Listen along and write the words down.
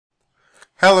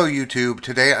Hello YouTube,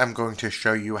 today I'm going to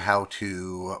show you how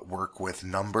to work with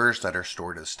numbers that are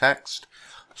stored as text.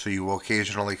 So you will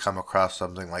occasionally come across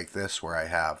something like this where I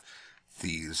have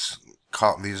these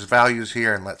values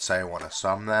here, and let's say I want to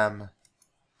sum them.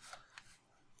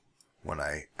 When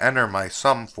I enter my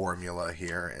sum formula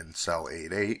here in cell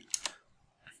 8.8,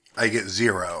 I get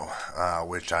 0,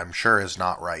 which I'm sure is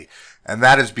not right. And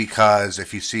that is because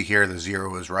if you see here, the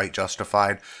 0 is right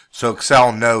justified. So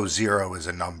Excel knows 0 is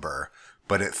a number.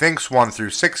 But it thinks 1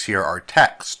 through 6 here are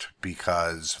text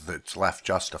because it's left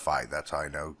justified. That's how I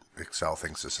know Excel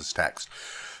thinks this is text.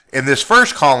 In this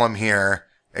first column here,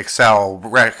 Excel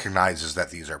recognizes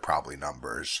that these are probably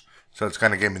numbers. So it's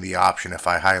going to give me the option. If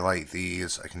I highlight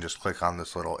these, I can just click on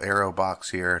this little arrow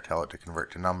box here, tell it to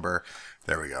convert to number.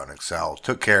 There we go. And Excel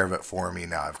took care of it for me.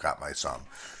 Now I've got my sum.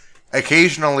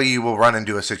 Occasionally you will run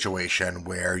into a situation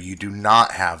where you do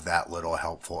not have that little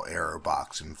helpful arrow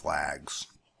box and flags.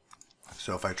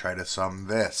 So if I try to sum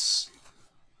this,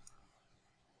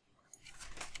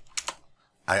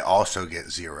 I also get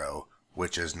 0,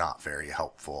 which is not very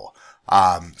helpful.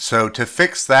 So to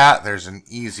fix that, there's an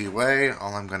easy way.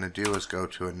 All I'm going to do is go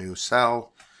to a new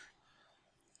cell,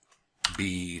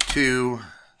 B2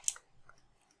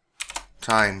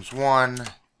 times 1.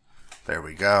 There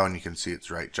we go, and you can see it's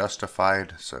right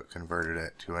justified, so it converted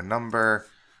it to a number.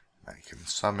 I can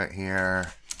sum it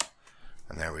here,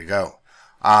 and there we go.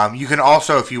 You can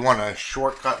also, if you want to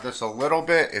shortcut this a little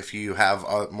bit, if you have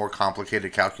more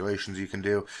complicated calculations you can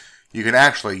do, you can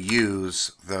actually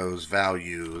use those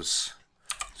values.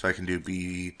 So I can do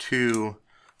B2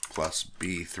 plus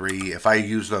B3. If I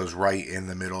use those right in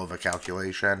the middle of a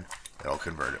calculation, it'll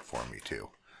convert it for me too.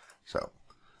 So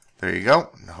there you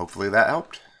go. Hopefully that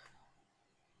helped.